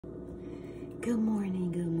Good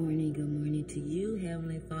morning, good morning, good morning to you,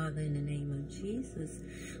 Heavenly Father, in the name of Jesus.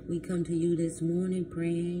 We come to you this morning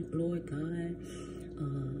praying, Lord God,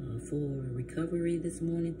 for recovery this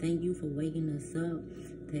morning. Thank you for waking us up.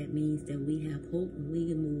 That means that we have hope and we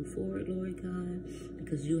can move forward, Lord God,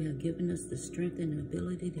 because you have given us the strength and the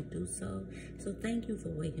ability to do so. So thank you for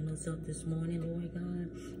waking us up this morning, Lord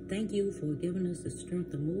God. Thank you for giving us the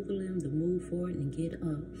strength to move a limb, to move forward and get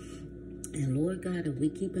up. And Lord God, if we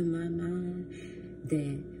keep in my mind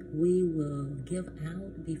that we will give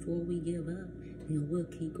out before we give up, then we'll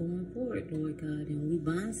keep going forward, Lord God. And we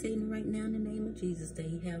bind Satan right now in the name of Jesus, that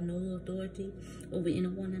he have no authority over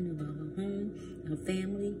anyone in our home, our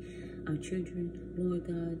family, our children, Lord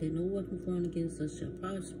God, that no weapon formed against us shall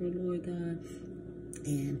prosper, Lord God.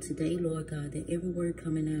 And today, Lord God, that every word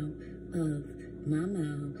coming out of my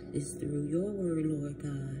mouth is through your word, Lord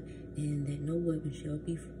God, and that no weapon shall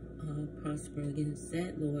be prosper against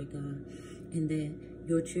that, Lord God, and that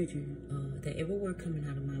your children, that every word coming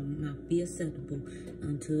out of my mouth be acceptable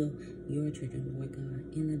unto your children, Lord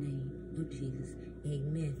God, in the name of Jesus.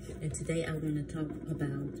 Amen. And today I want to talk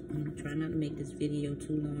about, try not to make this video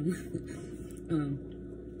too long,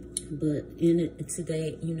 but in it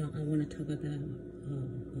today, you know, I want to talk about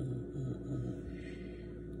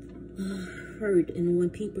hurt and when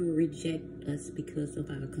people reject us because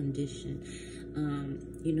of our condition.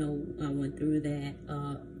 You know, I went through that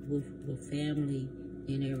with family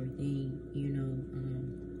and everything, you know.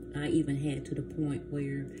 I even had to the point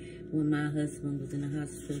where when my husband was in the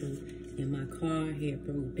hospital and my car had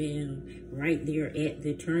broke down right there at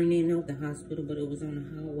the turn-in of the hospital, but it was on the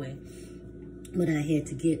highway. But I had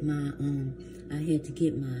to get my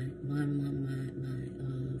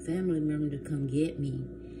family member to come get me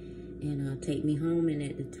and take me home. And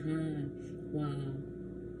at the time, while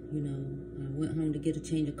you know, I went home to get a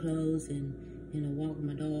change of clothes and I walk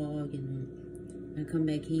my dog, and I come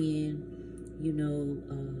back in, you know,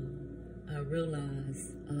 I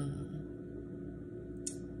realized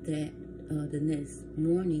that the next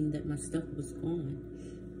morning that my stuff was gone.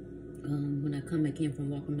 When I come back in from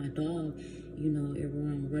walking my dog, you know,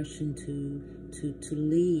 everyone rushing to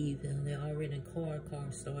leave, and they're already in car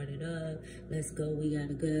started up, let's go, we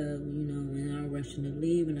gotta go, you know, and I'm rushing to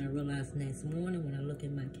leave, and I realized next morning when I look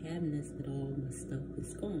in my cabinets that all my stuff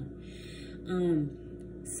is gone.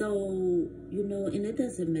 So, you know, and it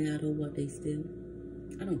doesn't matter what they steal.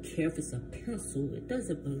 I don't care if it's a pencil, it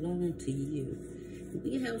doesn't belong to you.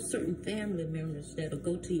 We have certain family members that'll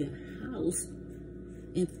go to your house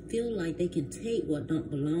and feel like they can take what don't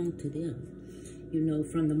belong to them, you know,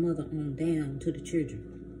 from the mother on down to the children,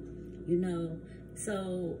 you know.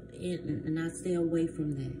 So, and I stay away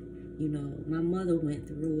from that, you know. My mother went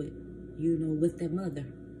through it, you know, with that mother,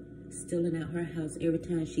 stealing out her house every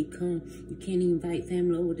time she come. You can't invite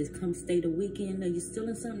family over to come stay the weekend, or you're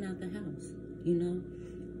stealing something out the house, you know.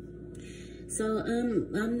 So,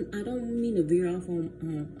 I don't mean to veer off on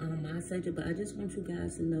my subject, but I just want you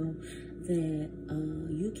guys to know that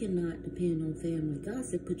you cannot depend on family. God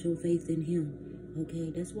said put your faith in him,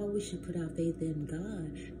 okay? That's why we should put our faith in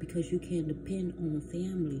God, because you can't depend on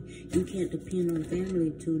family. You can't depend on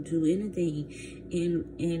family to do anything. In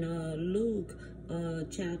Luke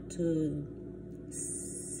chapter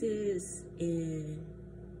 6 and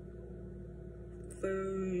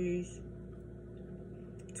verse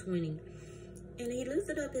 20. And he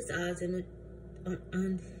lifted up his eyes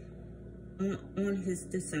on his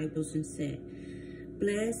disciples and said,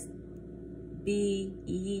 "Blessed be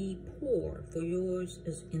ye poor, for yours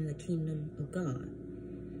is in the kingdom of God."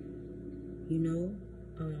 You know,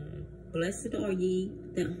 blessed are ye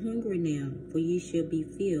that hungry now, for ye shall be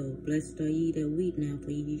filled. Blessed are ye that weep now, for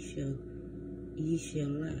ye shall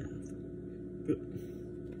laugh.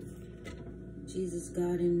 Jesus,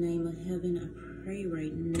 God, in the name of heaven, I pray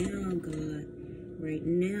right now, God. Right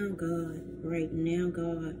now, God. Right now,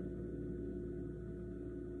 God.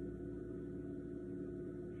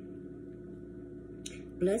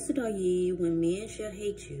 Blessed are ye when men shall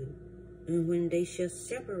hate you, and when they shall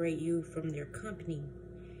separate you from their company,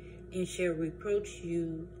 and shall reproach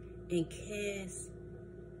you, and cast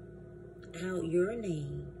out your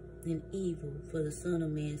name in evil for the Son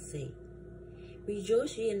of Man's sake.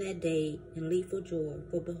 Rejoice ye in that day, and leap for joy,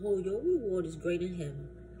 for behold, your reward is great in heaven.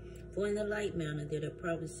 For in the like manner did the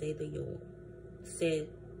prophets did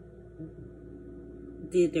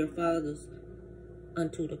their fathers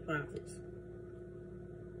unto the prophets.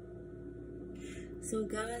 So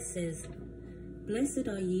God says, blessed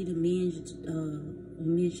are ye the men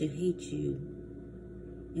shall hate you,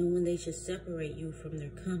 and when they shall separate you from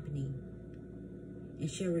their company, and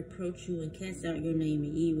shall reproach you and cast out your name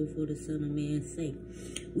in evil for the Son of Man's sake.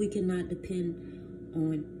 We cannot depend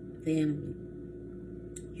on family.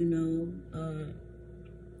 You know,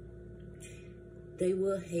 they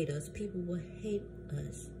will hate us. People will hate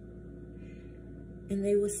us. And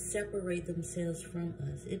they will separate themselves from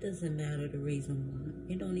us. It doesn't matter the reason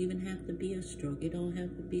why. It don't even have to be a stroke. It don't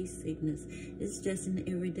have to be sickness. It's just in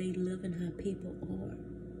everyday living how people are.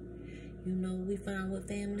 You know, we find with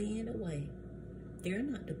family anyway. They're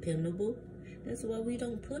not dependable. That's why we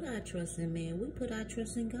don't put our trust in man. We put our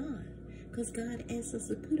trust in God. Because God asks us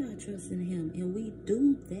to put our trust in him. And we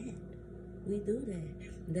do that. We do that.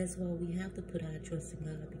 That's why we have to put our trust in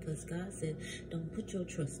God. Because God said, don't put your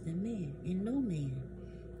trust in man. In no man.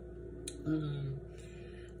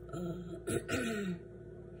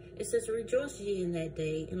 It says, rejoice ye in that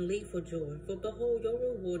day, and leap for joy. For behold, your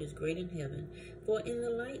reward is great in heaven. For in the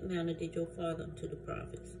like manner did your Father unto the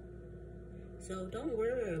prophets. So don't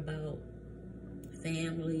worry about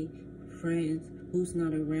family, friends, who's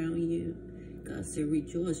not around you. God said,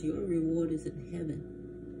 rejoice. Your reward is in heaven.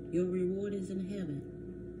 Your reward is in heaven.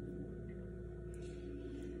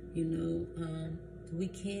 You know, we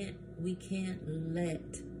can't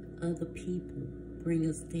let other people bring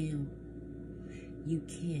us down. You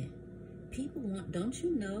can't. People want, don't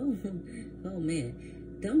you know? Oh man,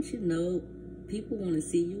 don't you know? People want to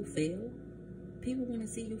see you fail. People want to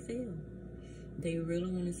see you fail. They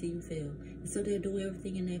really want to see you fail. So they'll do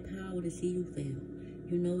everything in their power to see you fail.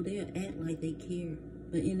 You know, they'll act like they care.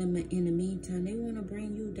 But in the meantime, they want to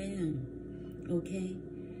bring you down. Okay?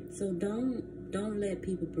 So don't let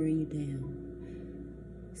people bring you down.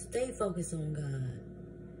 Stay focused on God.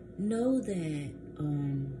 Know that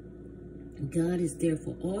God is there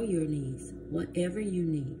for all your needs, whatever you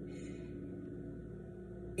need.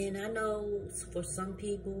 And I know for some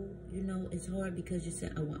people, you know, it's hard because you say,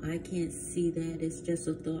 oh, well, I can't see that. It's just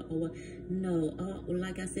a thought. Or what? No,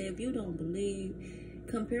 like I said, if you don't believe,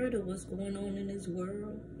 compare to what's going on in this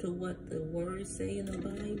world to what the words say in the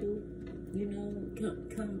Bible. You know,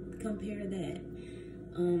 compare that.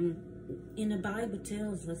 In the Bible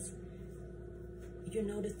tells us, you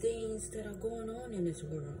know, the things that are going on in this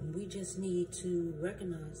world. And we just need to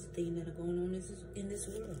recognize the things that are going on in this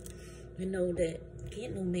world. You know that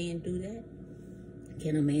can't no man do that.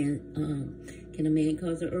 Can a man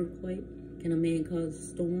cause an earthquake? Can a man cause a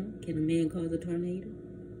storm? Can a man cause a tornado?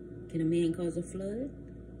 Can a man cause a flood?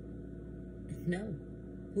 No.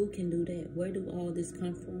 Who can do that? Where do all this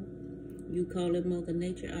come from? You call it Mother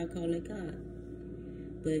Nature, I call it God.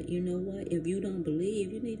 But you know what? If you don't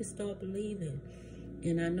believe, you need to start believing.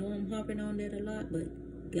 And I know I'm harping on that a lot, but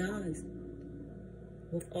guys,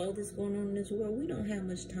 with all this going on in this world, we don't have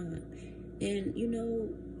much time. And, you know,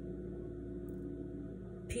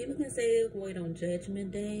 people can say wait on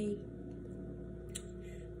Judgment Day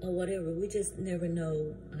or whatever. We just never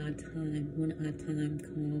know our time, when our time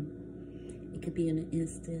comes. It could be in an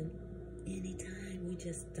instant, anytime. We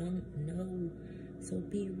just don't know. So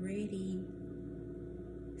be ready.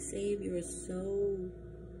 Save your soul.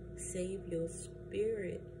 Save your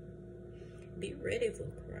spirit. Be ready for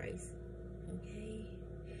Christ. Okay?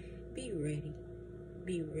 Be ready.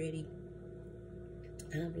 Be ready.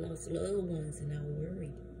 I've lost loved ones and I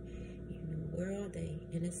worry. You know, where are they?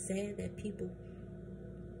 And it's sad that people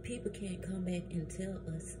can't come back and tell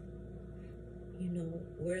us, you know,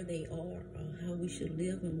 where they are or how we should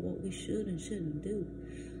live and what we should and shouldn't do.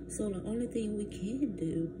 So the only thing we can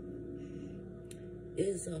do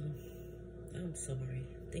is, I'm sorry,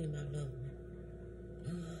 thinking about loved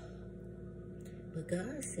one. But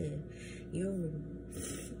God said, you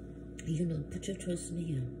know, put your trust in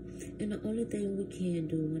him. And the only thing we can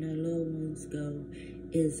do when our loved ones go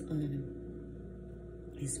is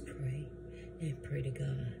pray and pray to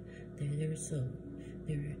God that their soul,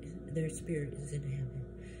 their spirit is in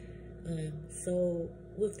heaven. So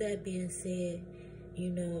with that being said, you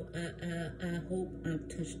know, I hope I've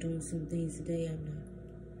touched on some things today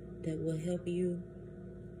that will help you.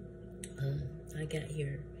 I got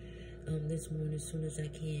here this morning as soon as I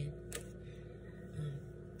can,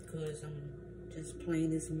 because I'm just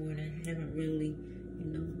playing this morning. I haven't really, you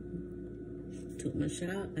know, took my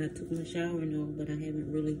shower. I took my shower and all, but I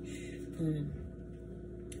haven't really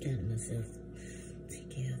gotten myself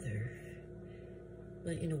together.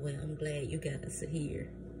 But anyway, I'm glad you guys are here.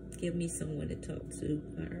 Give me someone to talk to,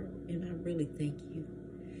 and I really thank you.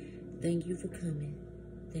 Thank you for coming.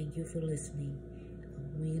 Thank you for listening.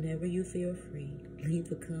 Whenever you feel free,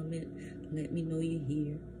 leave a comment. Let me know you're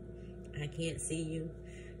here. I can't see you,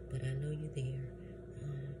 but I know you're there.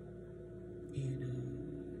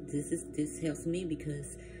 This helps me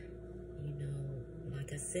because, you know,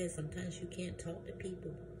 like I said, sometimes you can't talk to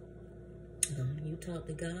people. You talk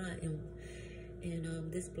to God,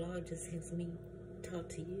 and this blog just helps me talk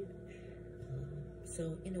to you.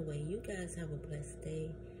 So anyway, you guys have a blessed day.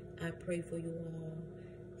 I pray for you all,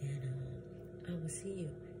 and I will see you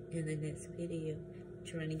in the next video.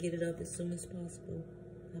 Trying to get it up as soon as possible.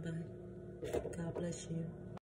 Bye-bye. God bless you.